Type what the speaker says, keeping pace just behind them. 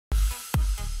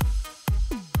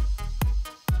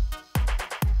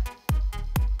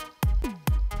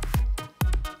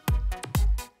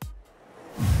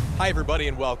Hi, everybody,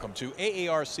 and welcome to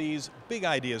AARC's Big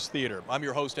Ideas Theater. I'm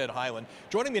your host, Ed Hyland.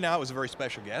 Joining me now is a very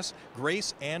special guest,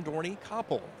 Grace Andorny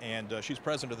Koppel, and she's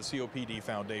president of the COPD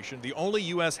Foundation, the only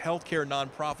U.S. healthcare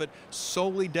nonprofit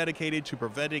solely dedicated to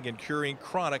preventing and curing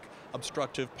chronic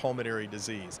obstructive pulmonary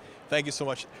disease. Thank you so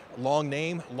much. Long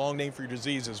name for your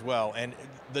disease as well, and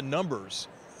the numbers,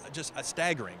 just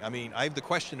staggering. I mean, I have the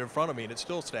question in front of me, and it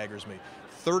still staggers me.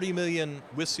 30 million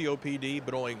with COPD,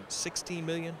 but only 16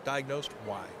 million diagnosed.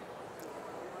 Why?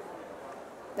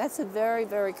 That's a very,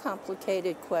 very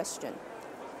complicated question.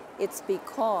 It's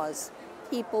because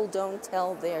people don't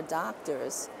tell their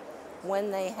doctors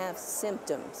when they have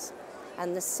symptoms.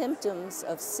 And the symptoms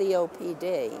of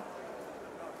COPD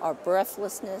are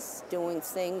breathlessness, doing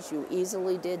things you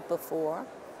easily did before.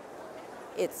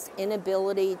 It's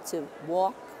inability to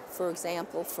walk, for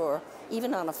example,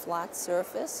 even on a flat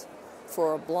surface,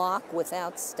 for a block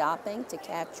without stopping to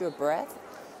catch your breath.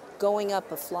 Going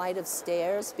up a flight of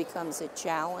stairs becomes a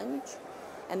challenge.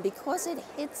 And because it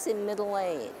hits in middle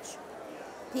age,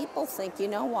 people think, you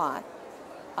know what,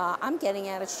 I'm getting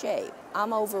out of shape,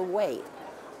 I'm overweight,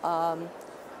 I'm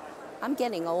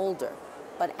getting older.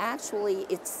 But actually,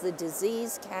 it's the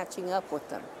disease catching up with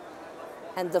them.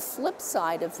 And the flip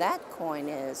side of that coin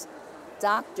is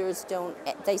doctors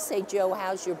they say, Joe,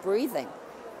 how's your breathing?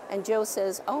 And Joe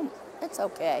says, oh, it's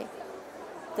okay.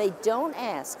 They don't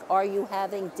ask, are you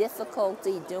having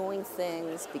difficulty doing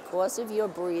things because of your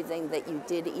breathing that you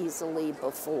did easily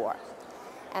before?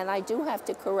 And I do have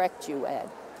to correct you, Ed.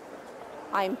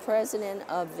 I'm president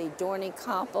of the Andorny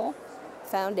Koppel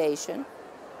Foundation.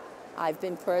 I've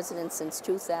been president since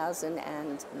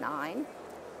 2009.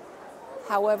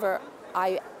 However,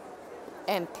 I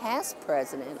am past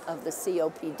president of the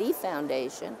COPD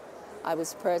Foundation. I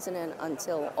was president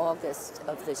until August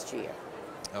of this year.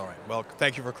 All right. Well,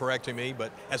 thank you for correcting me, but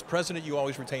as president, you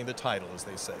always retain the title, as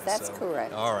they say. That's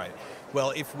correct. All right.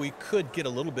 Well, if we could get a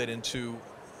little bit into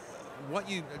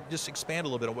just expand a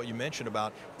little bit on what you mentioned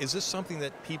about, is this something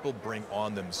that people bring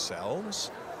on themselves?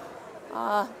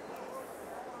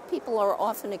 People are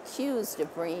often accused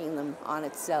of bringing them on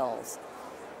themselves.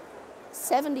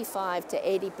 75 to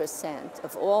 80%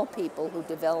 of all people who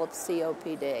develop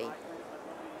COPD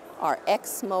are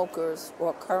ex-smokers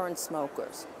or current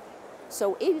smokers.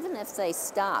 So even if they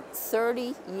stopped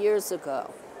 30 years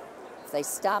ago, if they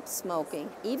stopped smoking,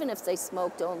 even if they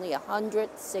smoked only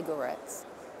 100 cigarettes,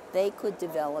 they could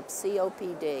develop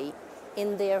COPD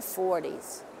in their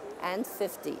 40s and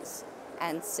 50s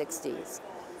and 60s.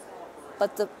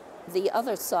 But the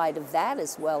other side of that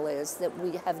as well is that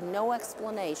we have no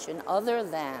explanation other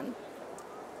than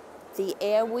the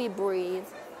air we breathe,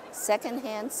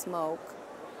 secondhand smoke,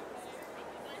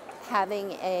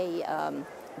 having a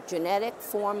genetic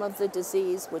form of the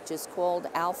disease, which is called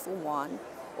alpha-1,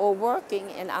 or working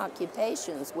in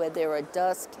occupations where there are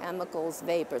dust, chemicals,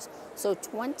 vapors. So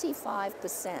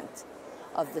 25%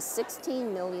 of the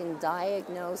 16 million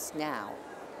diagnosed now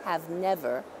have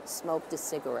never smoked a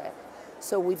cigarette.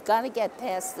 So we've got to get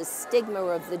past the stigma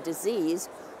of the disease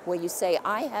where you say,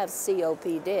 I have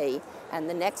COPD, and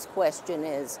the next question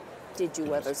is, did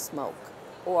you ever smoke?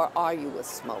 Or are you a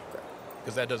smoker?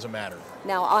 Because that doesn't matter.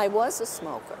 Now, I was a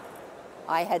smoker.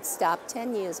 I had stopped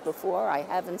 10 years before. I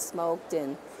haven't smoked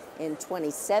in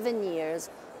 27 years,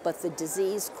 but the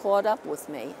disease caught up with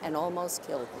me and almost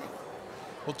killed me.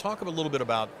 Well, talk a little bit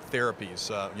about therapies.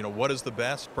 What is the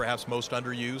best, perhaps most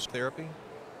underused therapy?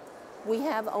 We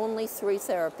have only 3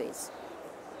 therapies.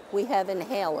 We have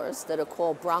inhalers that are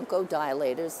called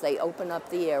bronchodilators. They open up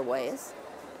the airways.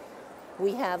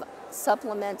 We have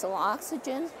supplemental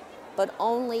oxygen, but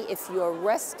only if your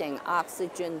resting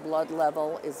oxygen blood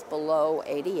level is below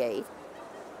 88.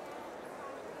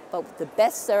 But the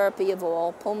best therapy of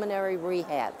all, pulmonary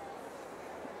rehab.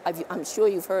 I'm sure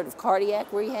you've heard of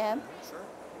cardiac rehab. Sure.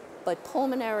 But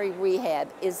pulmonary rehab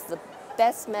is the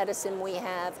best medicine we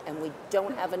have, and we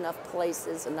don't have enough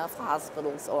places, enough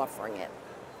hospitals offering it.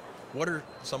 What are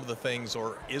some of the things,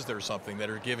 or is there something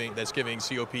that's giving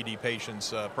COPD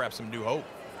patients perhaps some new hope?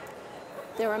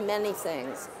 There are many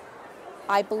things.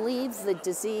 I believe the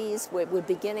disease, we're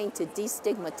beginning to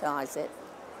destigmatize it.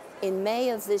 In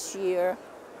May of this year,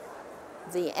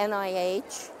 the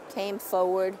NIH came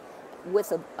forward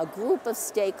with a group of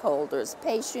stakeholders,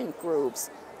 patient groups,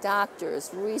 doctors,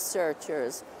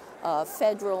 researchers,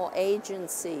 federal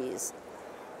agencies,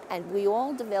 and we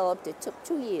all developed, it took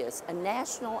 2 years, a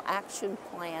national action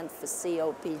plan for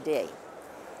COPD.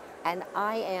 And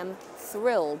I am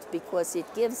thrilled because it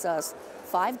gives us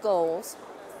 5 goals: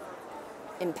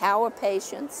 empower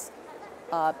patients,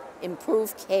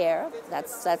 improve care,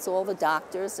 that's all the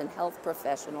doctors and health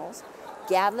professionals,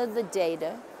 gather the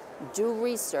data, do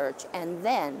research, and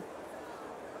then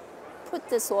put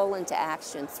this all into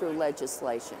action through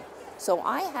legislation. So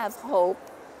I have hope.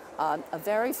 A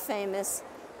very famous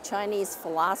Chinese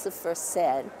philosopher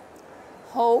said,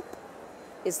 hope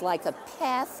is like a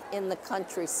path in the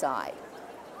countryside.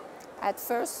 At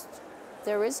first,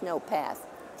 there is no path.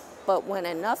 But when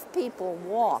enough people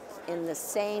walk in the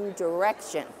same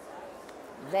direction,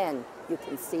 then you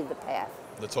can see the path.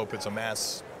 Let's hope it's a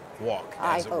mass walk,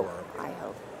 as it were. I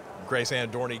hope. Grace Ann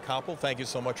Dorney-Koppel, thank you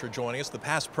so much for joining us, the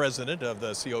past president of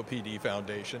the COPD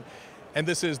Foundation. And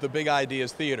this is the Big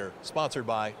Ideas Theater, sponsored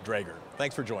by Draeger.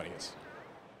 Thanks for joining us.